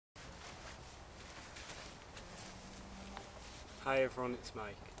Hi everyone, it's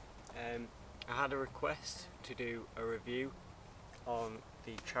Mike. I had a request to do a review on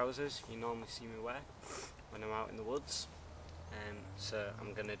the trousers you normally see me wear when I'm out in the woods, so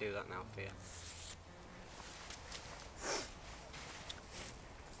I'm going to do that now for you.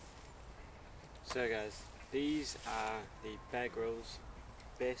 So guys, these are the Grylls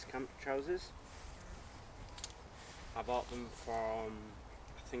base camp trousers. I bought them from,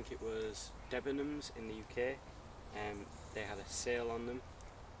 I think it was Debenhams in the UK. They had a sale on them,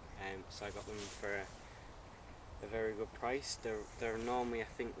 so I got them for a very good price. They're normally, I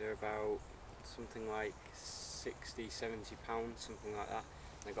think they're about something like £60–70, something like that.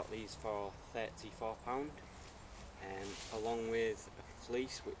 And I got these for £34, along with a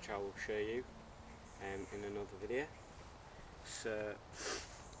fleece, which I will show you in another video. So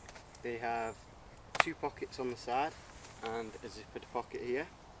they have two pockets on the side and a zippered pocket here.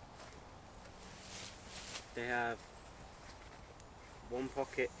 They have one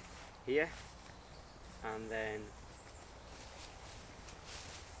pocket here and then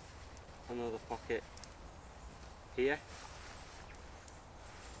another pocket here.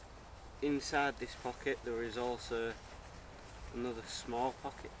 Inside this pocket there is also another small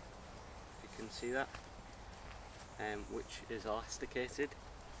pocket, if you can see that, which is elasticated.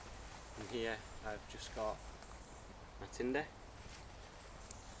 And here I've just got my tinder.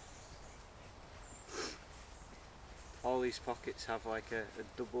 All these pockets have like a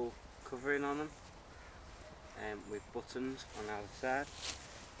double covering on them, with buttons on either side.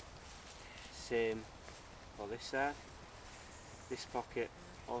 Same for this side. This pocket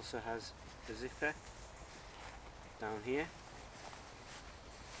also has a zipper down here.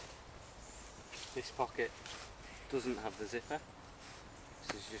 This pocket doesn't have the zipper.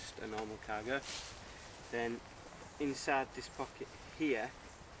 This is just a normal cargo. Then inside this pocket here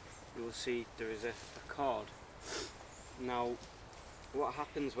you will see there is a cord. Now what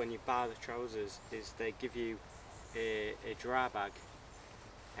happens when you buy the trousers is they give you a dry bag,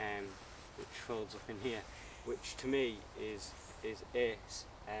 which folds up in here, which to me is ace.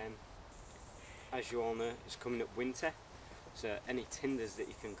 As you all know, it's coming up winter, so any tinders that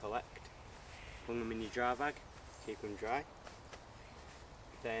you can collect, put them in your dry bag, keep them dry.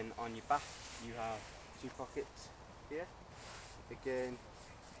 Then on your back you have two pockets here, again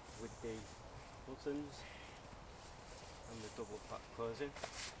with the buttons and the double flap closing.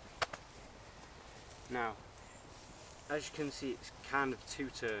 Now, as you can see, it's kind of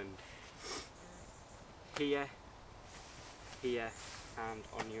two-toned. Here, here, and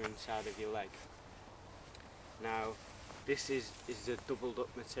on your inside of your leg. Now, this is a doubled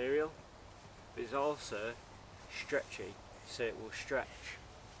up material, but it's also stretchy, so it will stretch.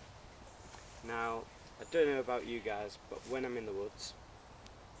 Now, I don't know about you guys, but when I'm in the woods,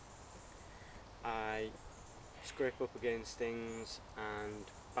 I scrape up against things and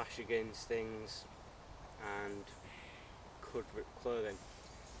bash against things and could rip clothing.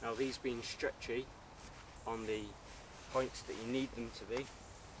 Now these being stretchy on the points that you need them to be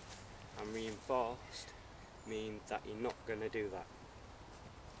and reinforced mean that you're not going to do that.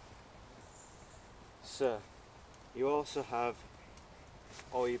 So you also have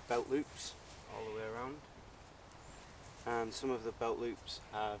all your belt loops all the way around, and some of the belt loops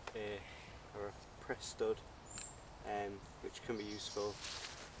have a press stud, which can be useful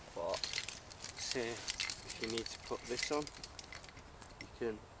for, say, if you need to put this on, you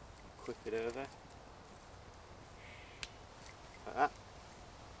can clip it over like that,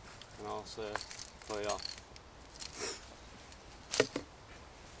 and also pull it off.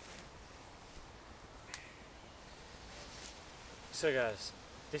 So guys,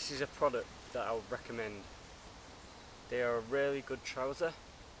 this is a product that I would recommend. They are a really good trouser.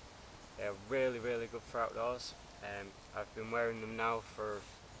 They are really good for outdoors. I've been wearing them now for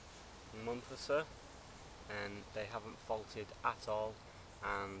a month or so and they haven't faulted at all,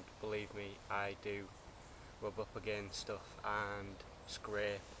 and believe me, I do rub up against stuff and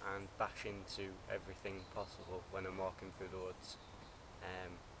scrape and bash into everything possible when I'm walking through the woods.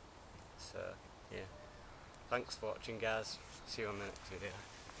 So yeah, thanks for watching guys, see you on the next video.